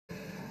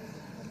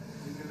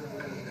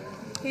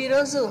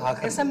ఈరోజు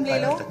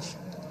అసెంబ్లీలో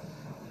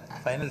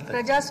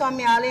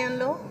ప్రజాస్వామ్య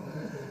ఆలయంలో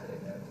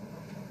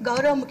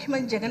గౌరవ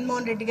ముఖ్యమంత్రి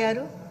జగన్మోహన్ రెడ్డి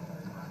గారు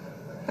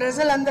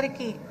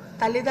ప్రజలందరికీ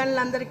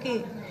తల్లిదండ్రులందరికీ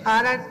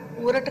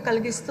ఊరట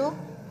కలిగిస్తూ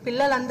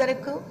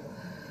పిల్లలందరికీ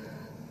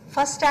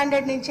ఫస్ట్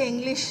స్టాండర్డ్ నుంచే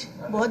ఇంగ్లీష్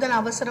బోధన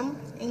అవసరం,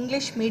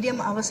 ఇంగ్లీష్ మీడియం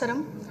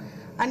అవసరం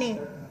అని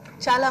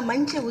చాలా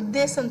మంచి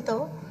ఉద్దేశంతో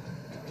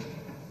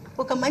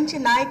ఒక మంచి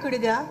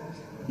నాయకుడిగా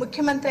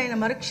ముఖ్యమంత్రి అయిన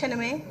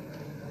మరుక్షణమే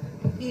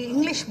ఈ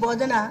ఇంగ్లీష్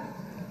బోధన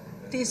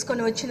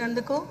తీసుకొని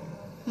వచ్చినందుకు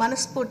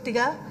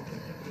మనస్ఫూర్తిగా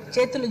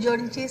చేతులు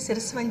జోడించి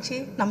శిరస్సు వంచి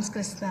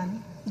నమస్కరిస్తున్నాను,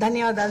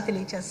 ధన్యవాదాలు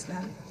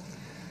తెలియజేస్తున్నాను.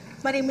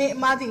 మరి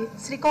మాది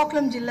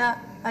శ్రీకాకుళం జిల్లా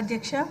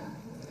అధ్యక్ష.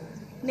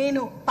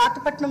 నేను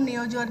పాతపట్నం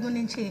నియోజకవర్గం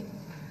నుంచి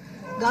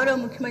గౌరవ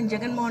ముఖ్యమంత్రి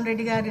జగన్మోహన్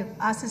రెడ్డి గారి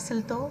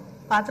ఆశీస్సులతో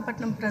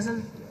పాతపట్నం ప్రజల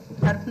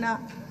తరఫున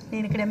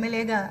నేను ఇక్కడ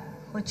ఎమ్మెల్యేగా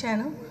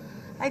వచ్చాను.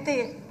 అయితే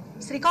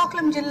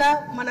శ్రీకాకుళం జిల్లా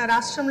మన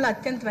రాష్ట్రంలో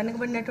అత్యంత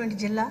వెనుకబడినటువంటి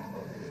జిల్లా.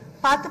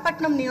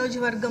 పాతపట్నం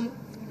నియోజకవర్గం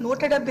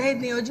 175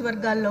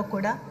 నియోజకవర్గాల్లో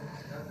కూడా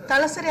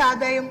తలసరి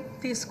ఆదాయం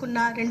తీసుకున్న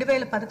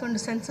 2011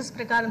 సెన్సస్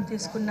ప్రకారం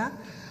తీసుకున్న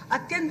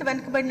అత్యంత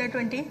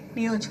వెనుకబడినటువంటి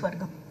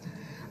నియోజకవర్గం.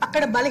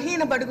 అక్కడ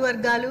బలహీన బడుగు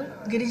వర్గాలు,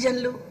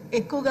 గిరిజనులు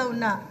ఎక్కువగా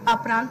ఉన్న ఆ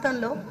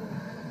ప్రాంతంలో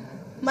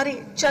మరి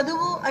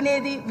చదువు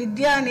అనేది,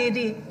 విద్య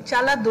అనేది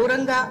చాలా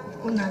దూరంగా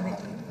ఉన్నది.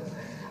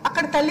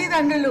 అక్కడ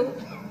తల్లిదండ్రులు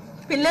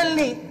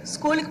పిల్లల్ని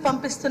స్కూల్కి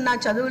పంపిస్తున్న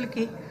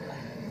చదువులకి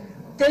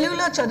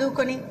తెలుగులో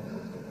చదువుకొని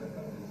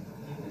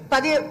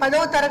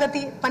 10వ తరగతి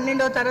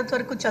 12వ తరగతి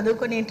వరకు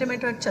చదువుకొని,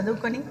 ఇంటర్మీడియట్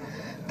చదువుకొని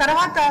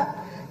తర్వాత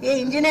ఏ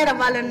ఇంజనీర్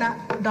అవ్వాలన్నా,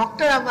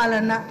 డాక్టర్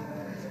అవ్వాలన్నా,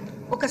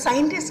 ఒక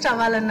సైంటిస్ట్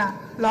అవ్వాలన్నా,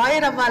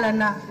 లాయర్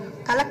అవ్వాలన్నా,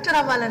 కలెక్టర్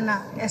అవ్వాలన్నా,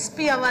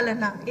 ఎస్పీ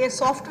అవ్వాలన్నా, ఏ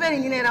సాఫ్ట్వేర్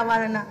ఇంజనీర్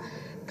అవ్వాలన్నా,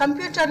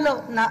 కంప్యూటర్లో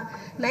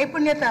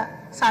నైపుణ్యత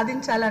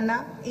సాధించాలన్నా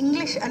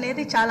ఇంగ్లీష్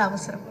అనేది చాలా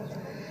అవసరం.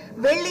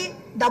 వెళ్ళి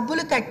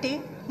డబ్బులు కట్టి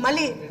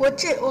మళ్ళీ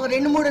వచ్చే ఒక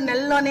 2-3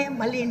 నెలల్లోనే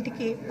మళ్ళీ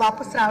ఇంటికి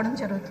వాపసు రావడం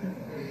జరుగుతుంది.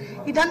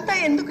 ఇదంతా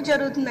ఎందుకు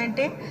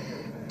జరుగుతుందంటే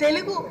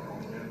తెలుగు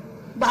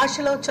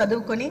భాషలో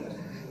చదువుకొని,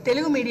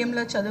 తెలుగు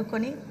మీడియంలో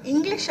చదువుకొని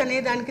ఇంగ్లీష్ అనే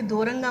దానికి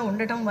దూరంగా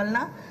ఉండటం వలన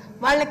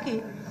వాళ్ళకి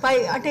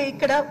అంటే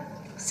ఇక్కడ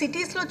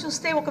సిటీస్లో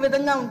చూస్తే ఒక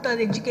విధంగా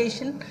ఉంటుంది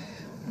ఎడ్యుకేషన్,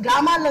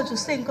 గ్రామాల్లో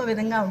చూస్తే ఇంకో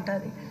విధంగా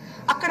ఉంటుంది.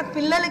 అక్కడ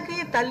పిల్లలకి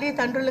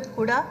తల్లిదండ్రులకు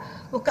కూడా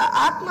ఒక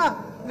ఆత్మ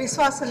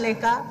విశ్వాసం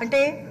లేక,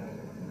 అంటే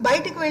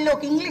బయటికి వెళ్ళి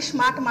ఒక ఇంగ్లీష్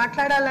మాట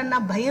మాట్లాడాలన్న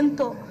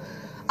భయంతో,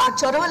 ఆ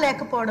చొరవ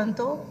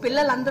లేకపోవడంతో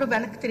పిల్లలందరూ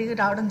వెనక్కి తిరిగి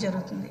రావడం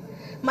జరుగుతుంది.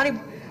 మరి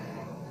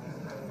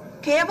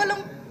కేవలం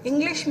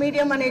ఇంగ్లీష్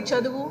మీడియం అనే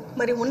చదువు,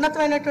 మరి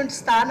ఉన్నతమైనటువంటి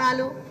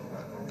స్థానాలు,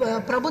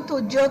 ప్రభుత్వ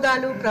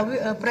ఉద్యోగాలు,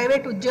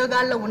 ప్రైవేట్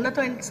ఉద్యోగాల్లో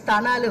ఉన్నతమైన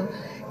స్థానాలు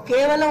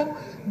కేవలం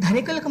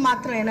ధనికులకు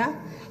మాత్రమేనా,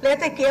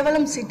 లేకపోతే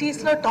కేవలం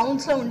సిటీస్లో,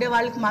 టౌన్స్లో ఉండే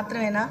వాళ్ళకి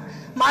మాత్రమేనా?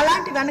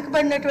 మాలాంటి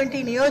వెనకబడినటువంటి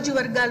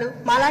నియోజకవర్గాలు,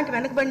 మాలాంటి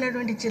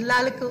వెనకబడినటువంటి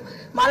జిల్లాలకు,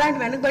 మాలాంటి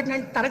వెనకబడిన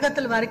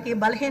తరగతుల వారికి,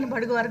 బలహీన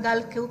బడుగు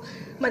వర్గాలకు,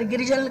 మరి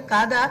గిరిజనులకు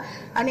కాదా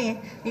అని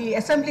ఈ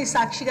అసెంబ్లీ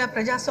సాక్షిగా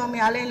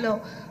ప్రజాస్వామ్య ఆలయంలో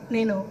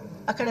నేను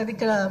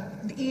ఇక్కడ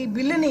ఈ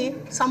బిల్లుని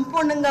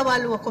సంపూర్ణంగా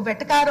వాళ్ళు ఒక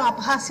వెటకారం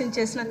అపహాస్యం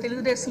చేసిన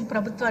తెలుగుదేశం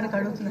ప్రభుత్వానికి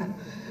అడుగుతున్నాను,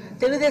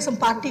 తెలుగుదేశం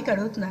పార్టీకి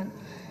అడుగుతున్నాను.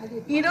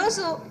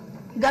 ఈరోజు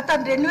గత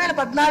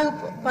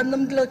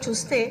 2014-19లో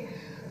చూస్తే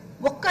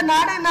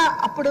ఒక్కనాడైనా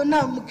అప్పుడున్న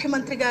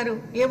ముఖ్యమంత్రి గారు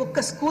ఏ ఒక్క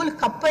స్కూల్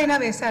కప్ అయినా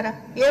వేశారా?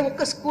 ఏ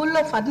ఒక్క స్కూల్లో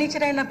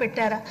ఫర్నిచర్ అయినా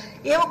పెట్టారా?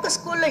 ఏ ఒక్క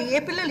స్కూల్లో ఏ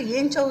పిల్లలు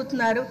ఏం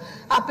చదువుతున్నారు,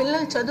 ఆ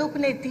పిల్లలు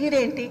చదువుకునే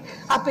తీరేంటి,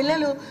 ఆ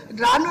పిల్లలు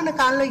రానున్న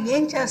కాలంలో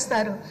ఏం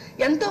చేస్తారు?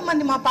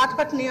 ఎంతోమంది మా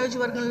పాతపట్నం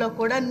నియోజకవర్గంలో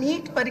కూడా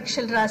నీట్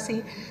పరీక్షలు రాసి,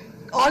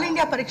 ఆల్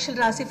ఇండియా పరీక్షలు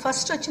రాసి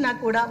ఫస్ట్ వచ్చినా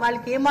కూడా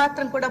వాళ్ళకి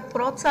ఏమాత్రం కూడా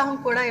ప్రోత్సాహం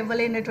కూడా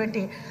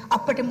ఇవ్వలేనటువంటి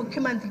అప్పటి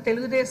ముఖ్యమంత్రి,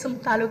 తెలుగుదేశం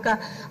తాలూకా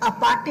ఆ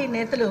పార్టీ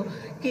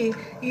నేతలుకి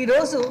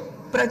ఈరోజు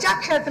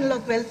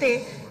ప్రజాక్షేత్రంలోకి వెళ్తే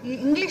ఈ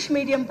ఇంగ్లీష్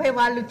మీడియంపై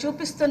వాళ్ళు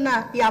చూపిస్తున్న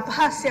ఈ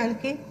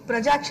అపహాస్యానికి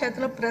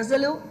ప్రజాక్షేత్రంలో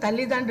ప్రజలు,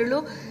 తల్లిదండ్రులు,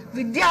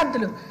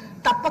 విద్యార్థులు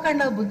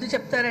తప్పకుండా బుద్ధి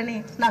చెప్తారని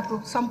నాకు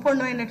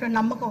సంపూర్ణమైనటువంటి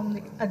నమ్మకం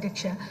ఉంది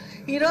అధ్యక్ష.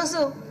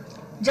 ఈరోజు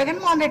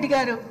జగన్మోహన్ రెడ్డి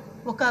గారు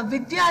ఒక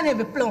విద్య అనే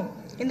విప్లవం,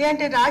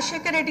 ఎందుకంటే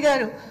రాజశేఖర రెడ్డి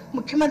గారు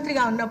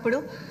ముఖ్యమంత్రిగా ఉన్నప్పుడు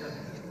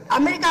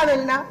అమెరికా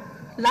వెళ్ళినా,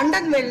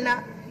 లండన్ వెళ్ళినా,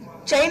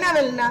 చైనా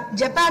వెళ్ళినా,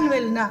 జపాన్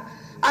వెళ్ళినా,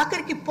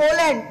 ఆఖరికి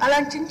పోలాండ్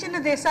అలాంటి చిన్న చిన్న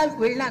దేశాలకు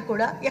వెళ్ళినా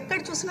కూడా ఎక్కడ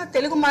చూసినా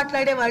తెలుగు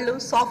మాట్లాడే వాళ్ళు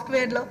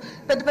సాఫ్ట్వేర్లో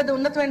పెద్ద పెద్ద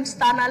ఉన్నతమైన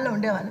స్థానాల్లో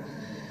ఉండేవాళ్ళు.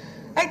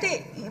 అయితే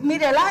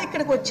మీరు ఎలా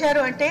ఇక్కడికి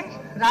వచ్చారు అంటే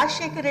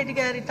రాజశేఖర రెడ్డి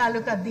గారి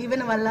తాలూకా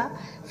దీవెన వల్ల,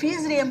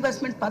 ఫీజు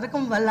రియంబర్స్మెంట్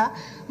పథకం వల్ల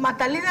మా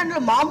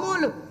తల్లిదండ్రులు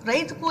మామూలు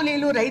రైతు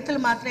కూలీలు,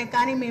 రైతులు మాత్రమే.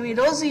 కానీ మేము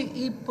ఈరోజు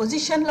ఈ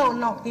పొజిషన్లో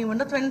ఉన్నాం, ఈ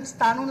ఉన్నతమైన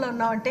స్థానంలో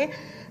ఉన్నాం అంటే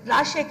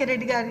రాజశేఖర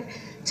రెడ్డి గారి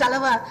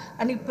చలవ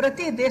అని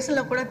ప్రతి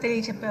దేశంలో కూడా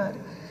తెలియచెప్పేవారు.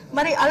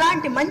 మరి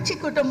అలాంటి మంచి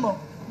కుటుంబం,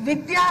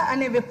 విద్య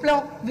అనే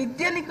విప్లవం,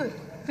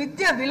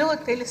 విద్య విలువ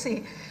తెలిసి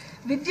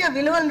విద్య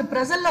విలువలను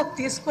ప్రజల్లోకి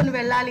తీసుకుని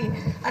వెళ్ళాలి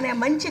అనే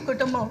మంచి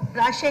కుటుంబం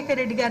రాజశేఖర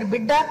రెడ్డి గారి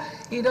బిడ్డ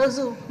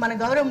ఈరోజు మన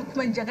గౌరవ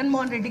ముఖ్యమంత్రి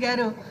జగన్మోహన్ రెడ్డి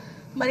గారు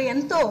మరి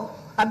ఎంతో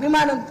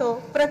అభిమానంతో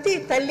ప్రతి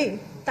తల్లి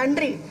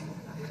తండ్రి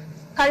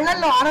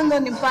కళ్ళల్లో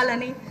ఆనందం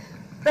నింపాలని,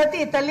 ప్రతి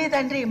తల్లి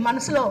తండ్రి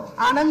మనసులో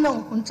ఆనందం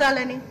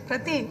ఉంచాలని,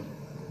 ప్రతి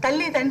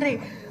తల్లి తండ్రి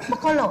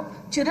ముఖంలో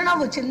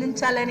చిరునవ్వు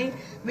చిందించాలని,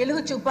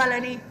 వెలుగు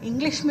చూపాలని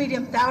ఇంగ్లీష్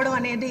మీడియం తేవడం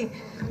అనేది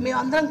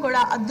మేమందరం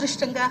కూడా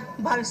అదృష్టంగా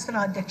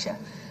భావిస్తున్నాం అధ్యక్ష.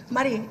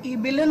 మరి ఈ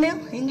బిల్లును,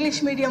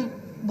 ఇంగ్లీష్ మీడియం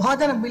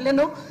బోధన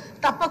బిల్లును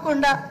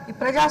తప్పకుండా ఈ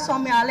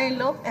ప్రజాస్వామ్య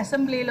ఆలయంలో,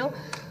 అసెంబ్లీలో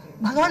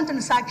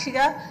భగవంతుని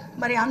సాక్షిగా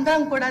మరి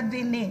అందరం కూడా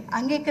దీన్ని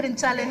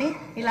అంగీకరించాలని,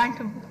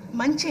 ఇలాంటి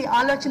మంచి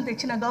ఆలోచన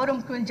తెచ్చిన గౌరవ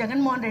ముఖ్యమంత్రి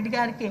జగన్మోహన్ రెడ్డి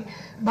గారికి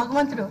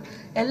భగవంతుడు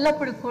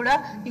ఎల్లప్పుడూ కూడా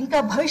ఇంకా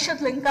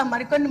భవిష్యత్తులో ఇంకా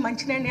మరికొన్ని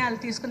మంచి నిర్ణయాలు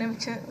తీసుకునే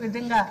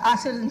విధంగా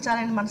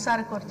ఆశీర్వదించాలని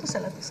మనసారా కోరుతూ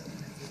సెలవు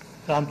తీసుకుంటాను.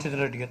 రామచంద్ర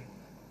రెడ్డి గారు.